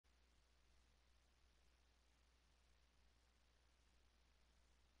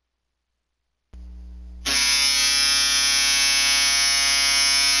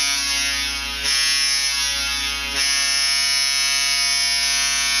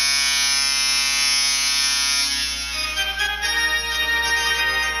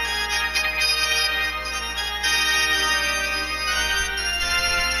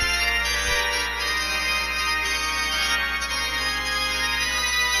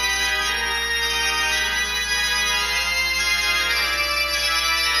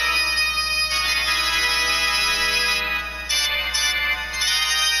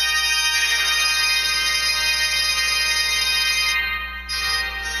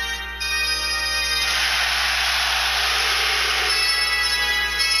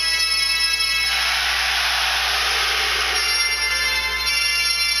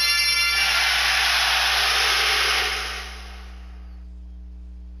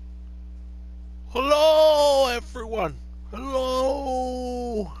Hello, everyone.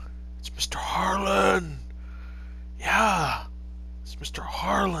 Hello. It's Mr. Harland. Yeah, it's Mr.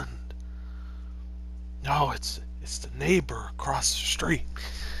 Harland. No, it's the neighbor across the street.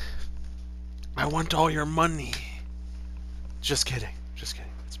 I want all your money. Just kidding. Just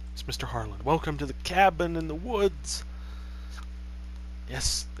kidding. It's Mr. Harland. Welcome to the cabin in the woods.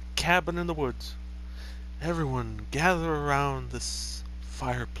 Yes, the cabin in the woods. Everyone gather around this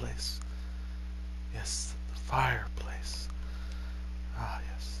fireplace. Yes, the fireplace. Ah,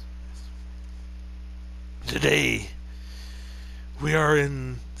 yes. Today, we are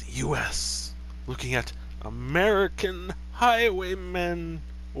in the U.S. looking at American highwaymen,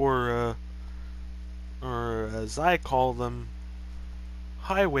 or as I call them,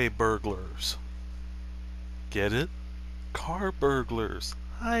 highway burglars. Get it? Car burglars,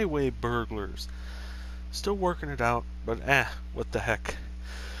 highway burglars. Still working it out, but what the heck.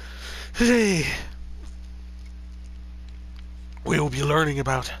 Today, we will be learning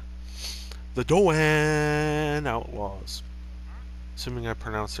about the Doan Outlaws. Assuming I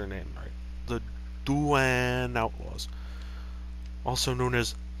pronounced their name right. The Doan Outlaws. Also known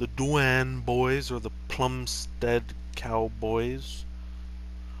as the Doan Boys or the Plumstead Cowboys,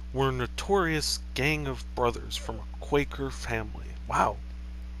 were a notorious gang of brothers from a Quaker family. Wow.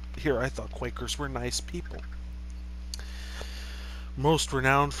 Here, I thought Quakers were nice people. Most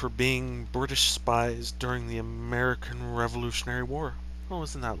renowned for being British spies during the American Revolutionary War. Oh,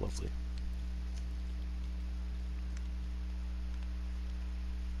 isn't that lovely?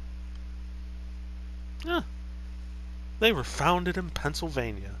 Yeah. They were founded in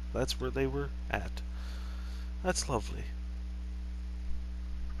Pennsylvania. That's where they were at. That's lovely.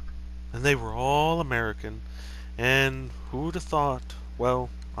 And they were all American. And who'd have thought? Well,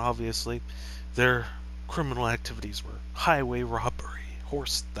 obviously, their criminal activities were highway robbery,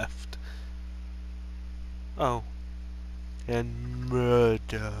 horse theft. Oh. And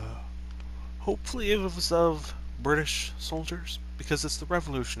murder. Hopefully it was of British soldiers, because it's the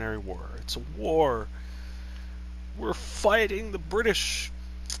Revolutionary War. It's a war. We're fighting the British.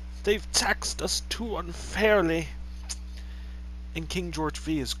 They've taxed us too unfairly. And King George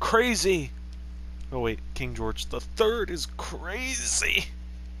V is crazy. Oh wait, King George the Third is crazy.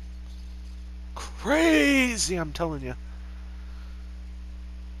 Crazy, I'm telling you.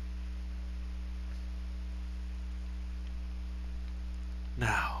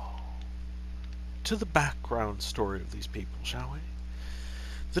 Now, to the background story of these people, shall we?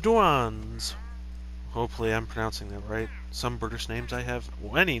 The Doans. Hopefully I'm pronouncing that right. Some British names I have,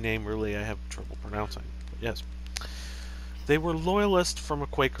 well, any name really I have trouble pronouncing. But yes. They were loyalists from a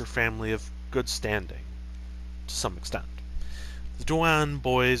Quaker family of good standing, to some extent. The Doan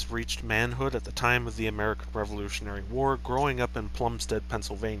boys reached manhood at the time of the American Revolutionary War, growing up in Plumstead,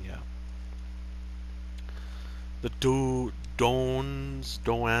 Pennsylvania. The Doans,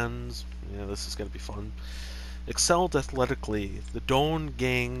 yeah, this is going to be fun, excelled athletically. The Doan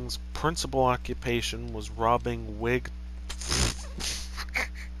gang's principal occupation was robbing wig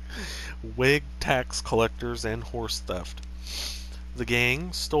tax collectors and horse theft. The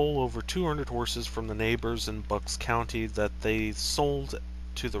gang stole over 200 horses from the neighbors in Bucks County that they sold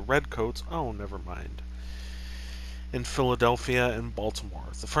to the Redcoats, oh, never mind, in Philadelphia and Baltimore.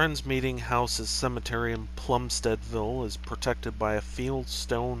 The Friends Meeting House's cemetery in Plumsteadville is protected by a field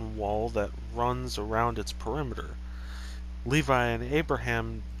stone wall that runs around its perimeter. Levi and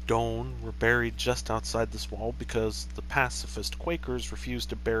Abraham Doan were buried just outside this wall because the pacifist Quakers refused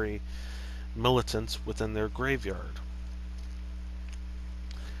to bury militants within their graveyard.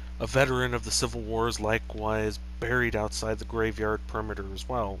 A veteran of the Civil War is likewise buried outside the graveyard perimeter as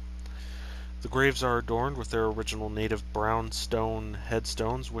well. The graves are adorned with their original native brownstone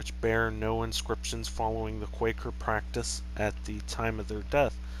headstones, which bear no inscriptions following the Quaker practice at the time of their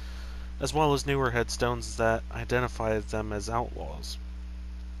death, as well as newer headstones that identify them as outlaws.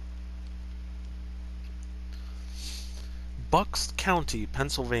 Bucks County,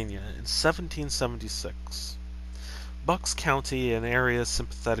 Pennsylvania, in 1776. Bucks County, an area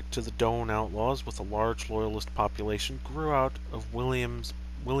sympathetic to the Doan outlaws with a large loyalist population, grew out of William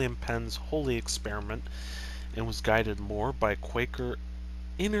Penn's holy experiment and was guided more by Quaker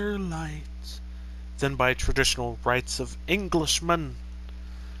inner light than by traditional rights of Englishmen.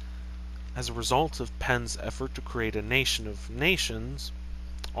 As a result of Penn's effort to create a nation of nations,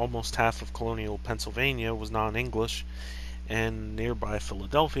 almost half of colonial Pennsylvania was non-English, and nearby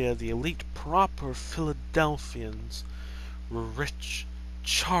Philadelphia, the elite proper Philadelphians were rich,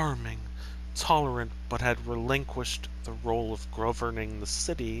 charming, tolerant, but had relinquished the role of governing the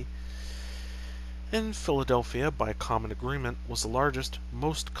city And Philadelphia, by common agreement, was the largest,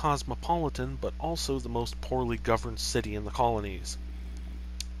 most cosmopolitan, but also the most poorly governed city in the colonies.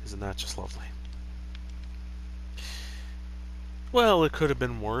 Isn't that just lovely? Well, it could have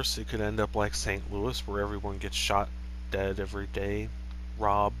been worse. It could end up like St. Louis, where everyone gets shot dead every day,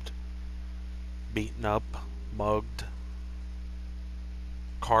 robbed, beaten up, mugged,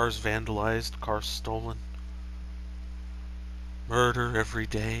 cars vandalized, cars stolen, murder every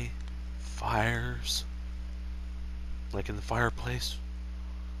day, fires, like in the fireplace.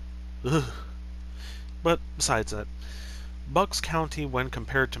 Ugh. But besides that, Bucks County, when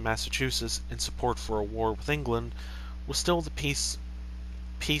compared to Massachusetts in support for a war with England, was still the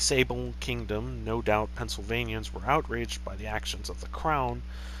peaceable kingdom. No doubt Pennsylvanians were outraged by the actions of the Crown,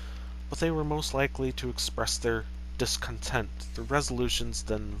 but they were most likely to express their discontent through resolutions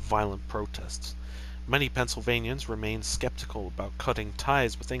than violent protests. Many Pennsylvanians remained skeptical about cutting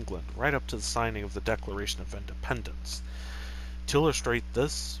ties with England right up to the signing of the Declaration of Independence. To illustrate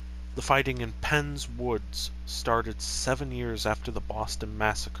this, the fighting in Penn's Woods started 7 years after the Boston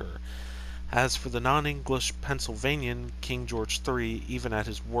Massacre. As for the non-English Pennsylvanian, King George III, even at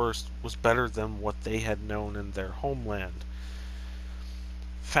his worst, was better than what they had known in their homeland.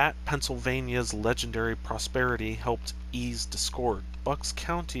 Fat Pennsylvania's legendary prosperity helped ease discord. Bucks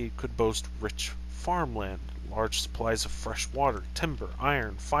County could boast rich farmland, large supplies of fresh water, timber,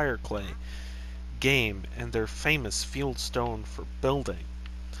 iron, fire clay, game, and their famous fieldstone for building.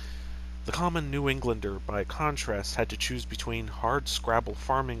 The common New Englander, by contrast, had to choose between hard-scrabble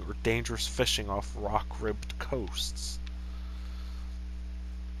farming or dangerous fishing off rock-ribbed coasts.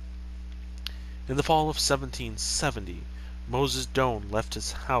 In the fall of 1770, Moses Doan left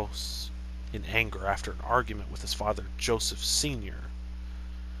his house in anger after an argument with his father, Joseph Sr.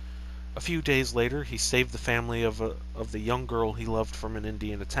 A few days later, he saved the family of the young girl he loved from an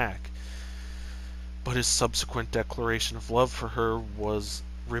Indian attack, but his subsequent declaration of love for her was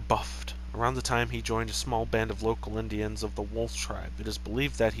rebuffed. Around the time he joined a small band of local Indians of the Wolf tribe, it is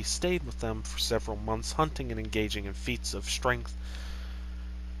believed that he stayed with them for several months, hunting and engaging in feats of strength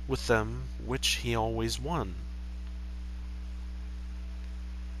with them, which he always won.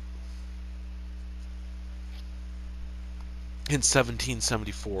 In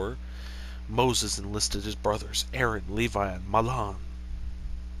 1774, Moses enlisted his brothers Aaron, Levi, and Mahlon,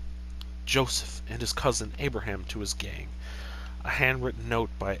 Joseph, and his cousin Abraham to his gang. A handwritten note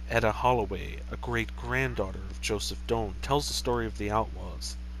by Etta Holloway, a great-granddaughter of Joseph Doan, tells the story of the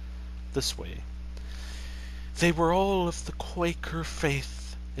outlaws this way. They were all of the Quaker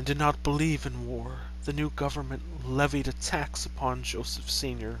faith and did not believe in war. The new government levied a tax upon Joseph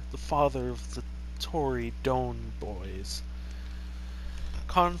Sr., the father of the Tory Doan boys,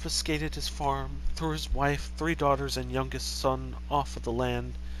 confiscated his farm, threw his wife, 3 daughters, and youngest son off of the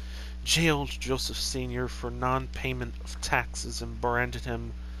land, jailed Joseph Sr. for non-payment of taxes, and branded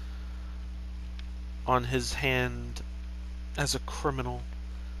him on his hand as a criminal.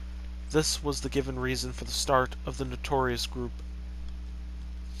 This was the given reason for the start of the notorious group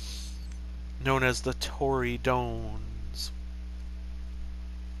known as the Tory Doans.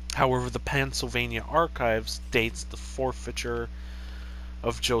 However, the Pennsylvania Archives dates the forfeiture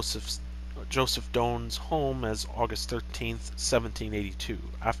of Joseph Doan's home as August 13th, 1782,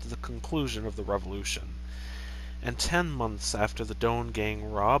 after the conclusion of the Revolution, and 10 months after the Doan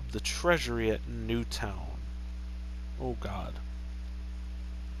gang robbed the treasury at Newtown. Oh God.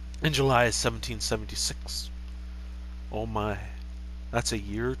 In July 1776. Oh my, that's a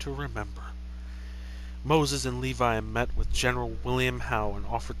year to remember. Moses and Levi met with General William Howe and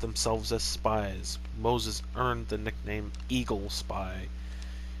offered themselves as spies. Moses earned the nickname Eagle Spy.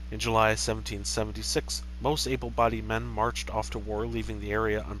 In July 1776, most able-bodied men marched off to war, leaving the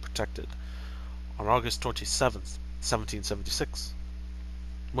area unprotected. On August 27, 1776,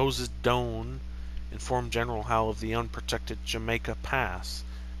 Moses Doan informed General Howe of the unprotected Jamaica Pass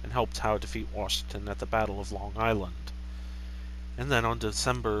and helped Howe defeat Washington at the Battle of Long Island. And then on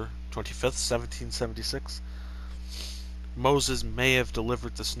December 25th, 1776, Moses may have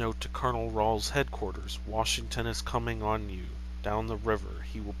delivered this note to Colonel Rawle's headquarters. Washington is coming on you down the river.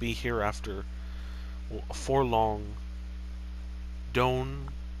 He will be here afore long. Doan,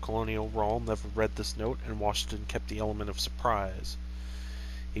 Colonial Rawle, never read this note, and Washington kept the element of surprise.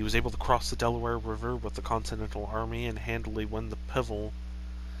 He was able to cross the Delaware River with the Continental Army and handily win the pivotal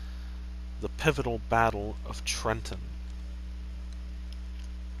Battle of Trenton.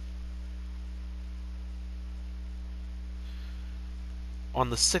 On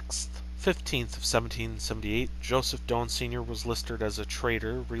the 15th of 1778, Joseph Doan Sr. was listed as a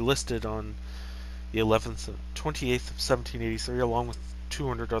traitor, relisted on The 11th, 28th of 1783, along with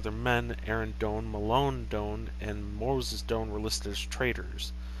 200 other men, Aaron Doan, Malone Doan, and Moses Doan were listed as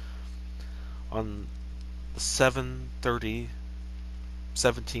traitors. On the 7/30,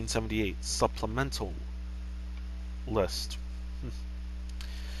 1778 supplemental list.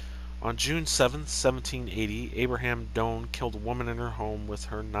 On June 7th, 1780, Abraham Doan killed a woman in her home with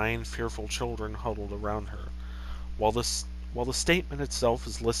her 9 fearful children huddled around her. While the statement itself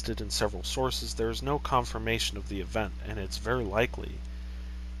is listed in several sources, there is no confirmation of the event, and it's very likely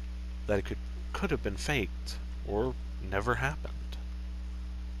that it could have been faked or never happened.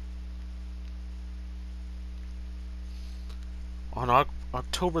 On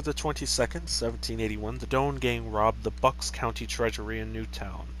October the 22nd, 1781, the Doan gang robbed the Bucks County Treasury in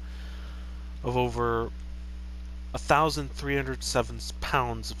Newtown of over 1,307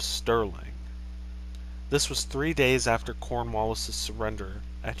 pounds of sterling. This was 3 days after Cornwallis's surrender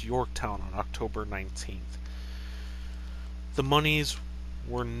at Yorktown on October 19th. The monies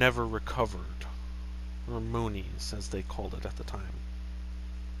were never recovered, or moonies as they called it at the time.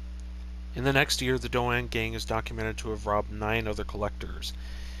 In the next year, the Doan gang is documented to have robbed 9 other collectors.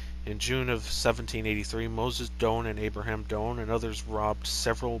 In June of 1783, Moses Doan and Abraham Doan and others robbed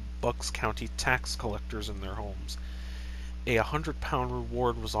several Bucks County tax collectors in their homes. A 100-pound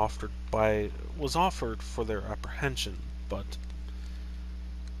reward was offered for their apprehension, but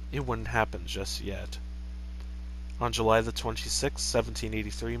it wouldn't happen just yet. On July the 26th,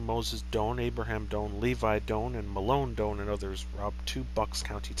 1783, Moses Doan, Abraham Doan, Levi Doan, and Malone Doan and others robbed 2 Bucks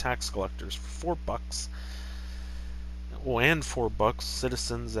County tax collectors for $4, and $4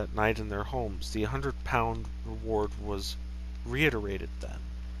 citizens at night in their homes. The 100-pound reward was reiterated then.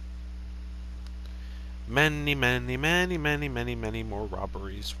 Many more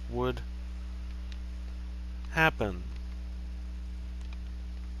robberies would happen.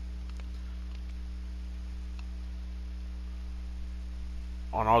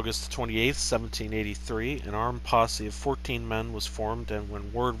 On August 28, 1783, an armed posse of 14 men was formed, and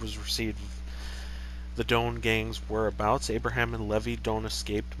when word was received of the Doan gang's whereabouts, Abraham and Levi Doan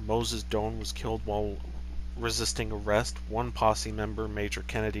escaped. Moses Doan was killed while resisting arrest. One posse member, Major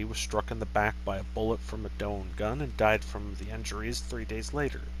Kennedy, was struck in the back by a bullet from a Doan gun and died from the injuries 3 days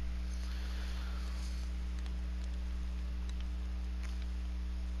later.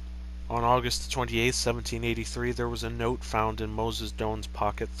 On August 28, 1783, there was a note found in Moses Doan's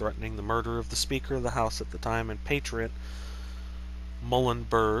pocket threatening the murder of the Speaker of the House at the time and patriot,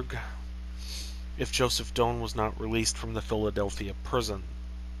 Muhlenberg, if Joseph Doan was not released from the Philadelphia prison.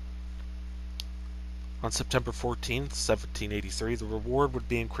 On September 14, 1783, the reward would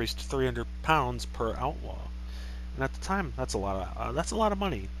be increased to £300 per outlaw. And at the time, that's a lot of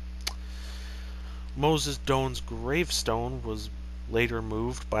money. Moses Doan's gravestone was later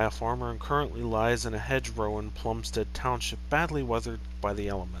moved by a farmer and currently lies in a hedgerow in Plumstead Township, badly weathered by the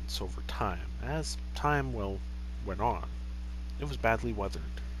elements over time. As time went on, it was badly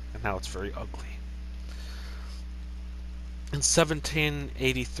weathered, and now it's very ugly. In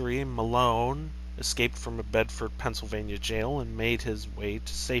 1783, Malone escaped from a Bedford, Pennsylvania jail and made his way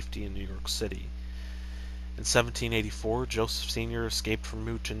to safety in New York City. In 1784, Joseph Sr. escaped from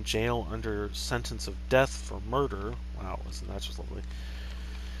Newton jail under sentence of death for murder. Wow, isn't that just lovely?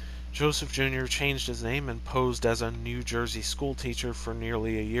 Joseph Jr. changed his name and posed as a New Jersey schoolteacher for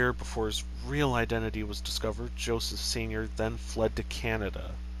nearly a year before his real identity was discovered. Joseph Sr. then fled to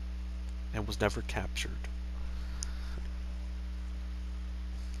Canada and was never captured.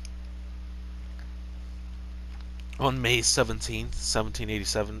 On May 17,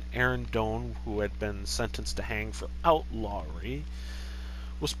 1787, Aaron Doan, who had been sentenced to hang for outlawry,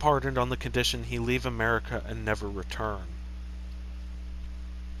 was pardoned on the condition he leave America and never return.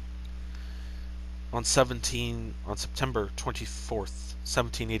 On September 24,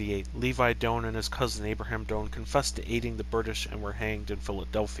 1788, Levi Doan and his cousin Abraham Doan confessed to aiding the British and were hanged in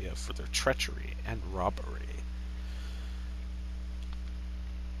Philadelphia for their treachery and robbery.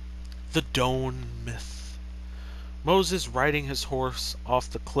 The Doan myth. Moses riding his horse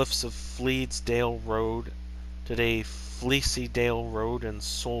off the cliffs of Fleetsdale Road, today Fleecy-Dale Road in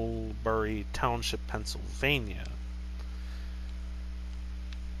Soulsbury Township, Pennsylvania.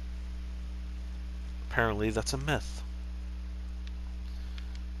 Apparently that's a myth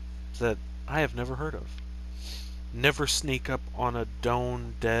that I have never heard of. Never sneak up on a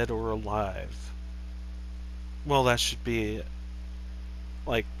Doan, dead or alive. Well, that should be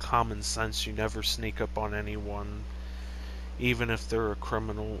like common sense. You never sneak up on anyone, even if they're a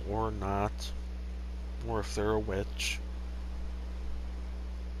criminal or not, or if they're a witch.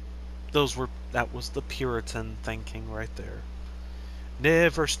 That was the Puritan thinking right there.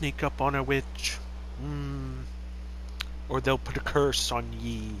 Never sneak up on a witch. Mm, or they'll put a curse on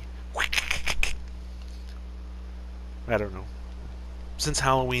ye. I don't know. Since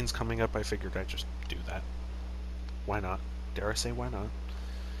Halloween's coming up, I figured I'd just do that. Why not? Dare I say why not?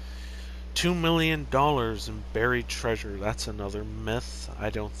 $2 million in buried treasure. That's another myth. I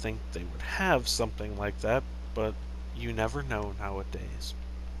don't think they would have something like that, but you never know nowadays.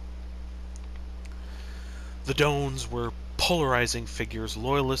 The Doans were polarizing figures.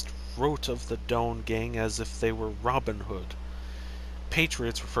 Loyalists wrote of the Doan gang as if they were Robin Hood.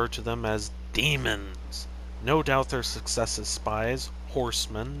 Patriots referred to them as demons. No doubt their success as spies,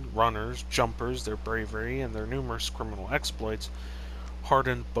 horsemen, runners, jumpers, their bravery, and their numerous criminal exploits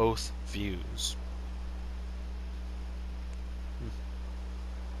hardened both views.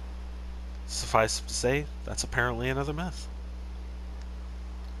 Suffice to say, that's apparently another myth.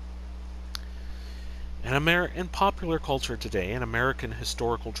 In popular culture today, an American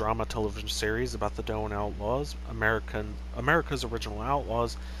historical drama television series about the Doan Outlaws, America's Original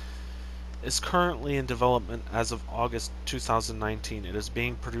Outlaws, is currently in development as of August 2019. It is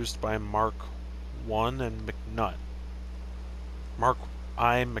being produced by Mark I and McNutt. Mark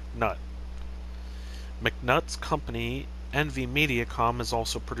I. McNutt. McNutt's company, NV Mediacom, is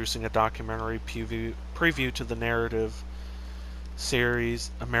also producing a documentary preview to the narrative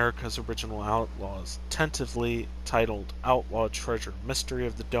series America's Original Outlaws, tentatively titled Outlaw Treasure: Mystery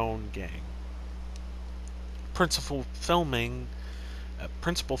of the Doan Gang. Principal filming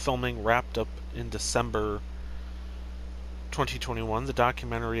wrapped up in December 2021. The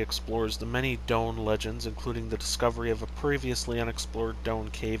documentary explores the many Doan legends, including the discovery of a previously unexplored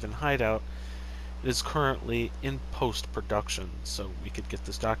Doan cave and hideout. It is currently in post-production, so we could get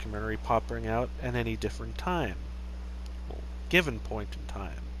this documentary popping out at any different time. Given point in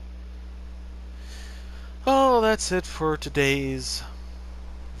time. Oh, that's it for today's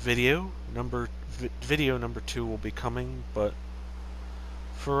video. Video number 2 will be coming, but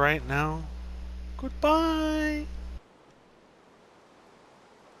for right now, goodbye!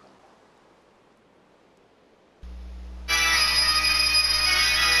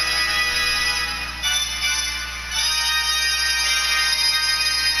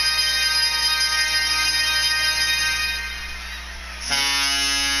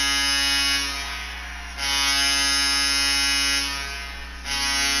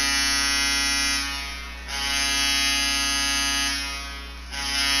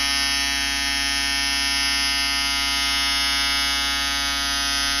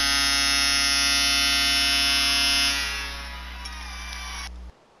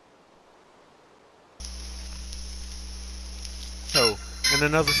 Oh, and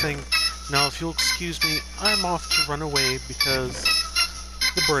another thing, now if you'll excuse me, I'm off to run away because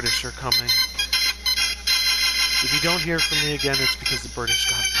the British are coming. If you don't hear from me again, it's because the British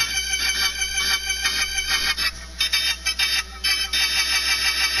got me.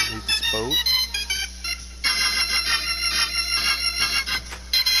 I need this boat.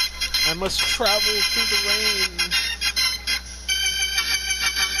 I must travel through the rain.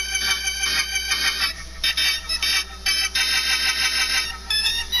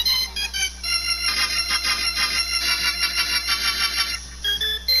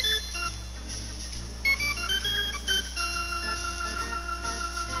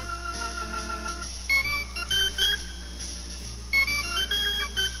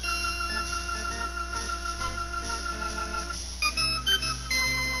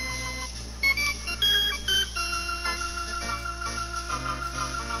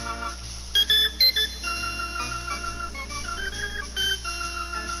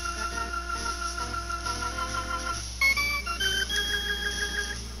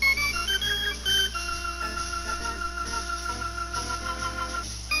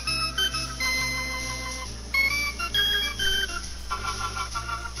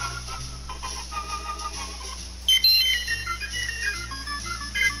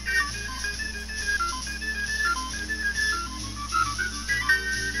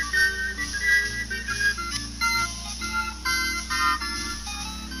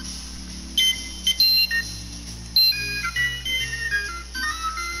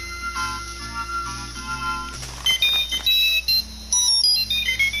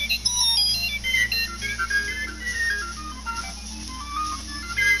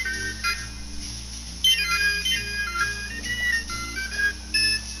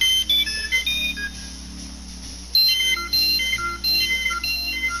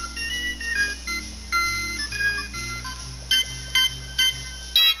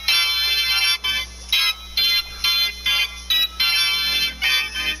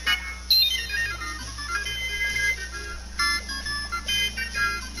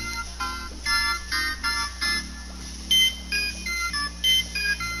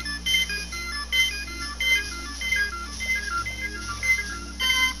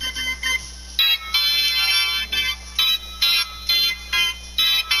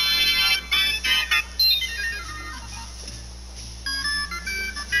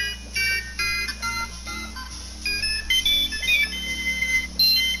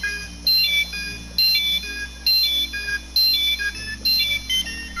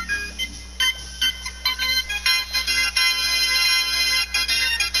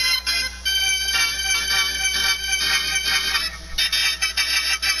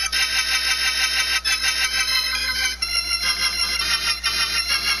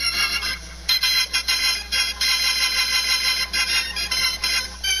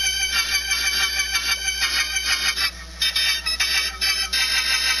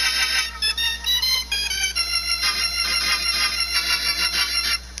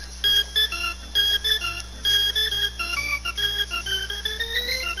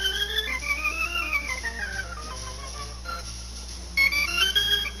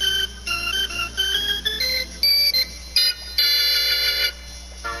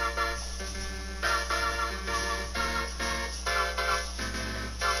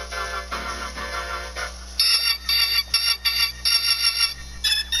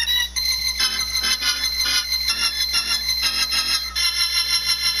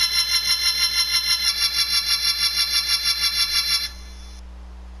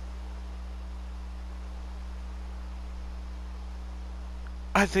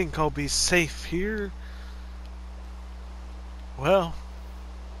 I think I'll be safe here. Well,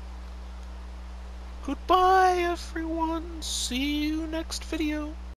 goodbye everyone. See you next video.